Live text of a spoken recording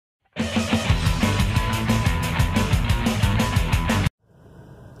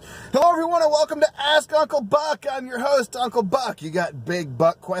everyone, and welcome to Ask Uncle Buck. I'm your host, Uncle Buck. You got big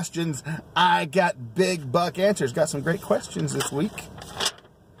buck questions. I got big buck answers. Got some great questions this week.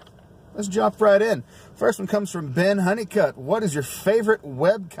 Let's jump right in. First one comes from Ben Honeycutt. What is your favorite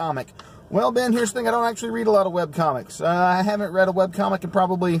webcomic? Well, Ben, here's the thing. I don't actually read a lot of webcomics. I haven't read a webcomic in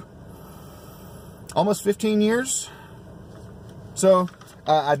probably almost 15 years. So,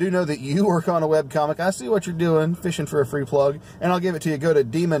 I do know that you work on a webcomic. I see what you're doing, fishing for a free plug, and I'll give it to you. Go to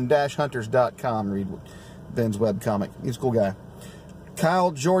demon-hunters.com, read Ben's webcomic. He's a cool guy.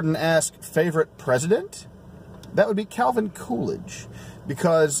 Kyle Jordan asked, favorite president? That would be Calvin Coolidge,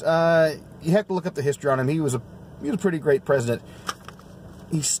 because you have to look up the history on him. He was a pretty great president.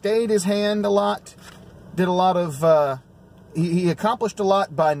 He stayed his hand a lot, did a lot of, he accomplished a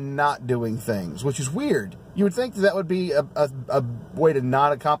lot by not doing things, which is weird. You would think that would be a way to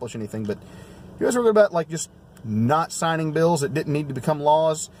not accomplish anything, but he was really good about, like, just not signing bills that didn't need to become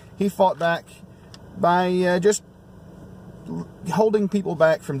laws. He fought back by just holding people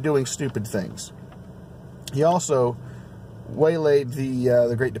back from doing stupid things. He also waylaid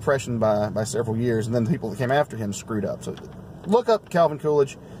the Great Depression by several years, and then the people that came after him screwed up. So look up Calvin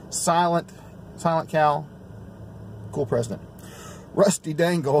Coolidge, Silent Cal, cool president. Rusty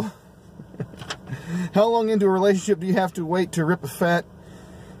Dangle. How long into a relationship do you have to wait to rip a fat,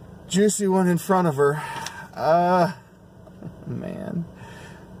 juicy one in front of her? Man.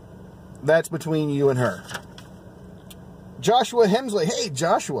 That's between you and her. Joshua Hemsley. Hey,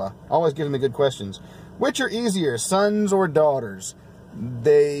 Joshua. Always giving me good questions. Which are easier, sons or daughters?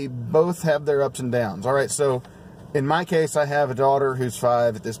 They both have their ups and downs. All right, so in my case, I have a daughter who's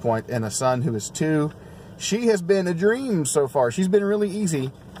 5 at this point and a son who is 2. She has been a dream so far. She's been really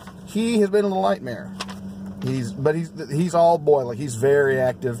easy. He has been a little nightmare. He's all boy. Like, he's very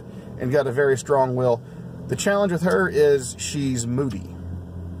active and got a very strong will. The challenge with her is she's moody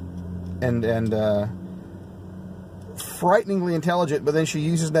and frighteningly intelligent, but then she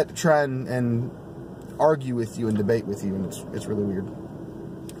uses that to try and argue with you and debate with you, and it's really weird.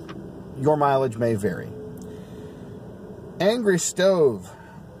 Your mileage may vary. Angry Stove.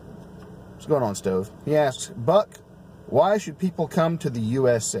 What's going on, Stove? He asks, Buck, why should people come to the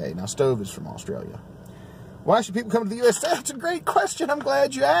USA? Now, Stove is from Australia. Why should people come to the USA? That's a great question. I'm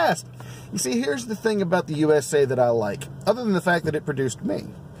glad you asked. You see, here's the thing about the USA that I like, other than the fact that it produced me,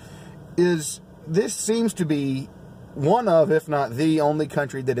 is this seems to be one of, if not the only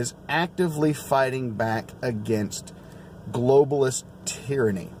country that is actively fighting back against globalist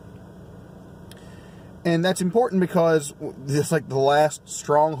tyranny. And that's important because it's like the last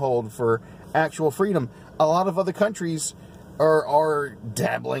stronghold for actual freedom. A lot of other countries are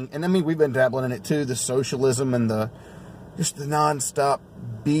dabbling, and I mean, we've been dabbling in it too, the socialism and just the non-stop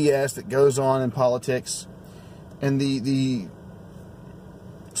BS that goes on in politics, and the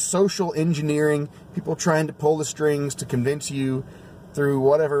social engineering, people trying to pull the strings to convince you through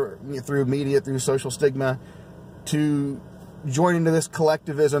whatever, through media, through social stigma, to join into this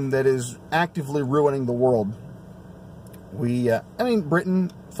collectivism that is actively ruining the world. I mean,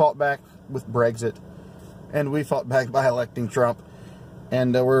 Britain fought back with Brexit, and we fought back by electing Trump,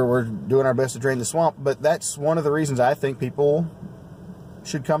 and we're doing our best to drain the swamp, but that's one of the reasons I think people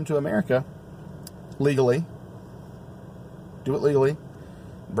should come to America legally. Do it legally.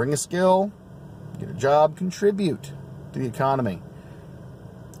 Bring a skill, get a job, contribute to the economy,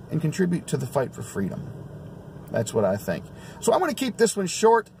 and contribute to the fight for freedom. That's what I think. So I'm going to keep this one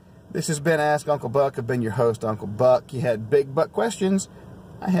short. This has been Ask Uncle Buck. I've been your host, Uncle Buck. You had big buck questions.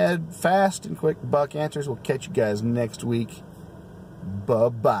 I had fast and quick buck answers. We'll catch you guys next week.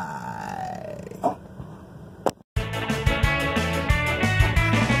 Bye-bye.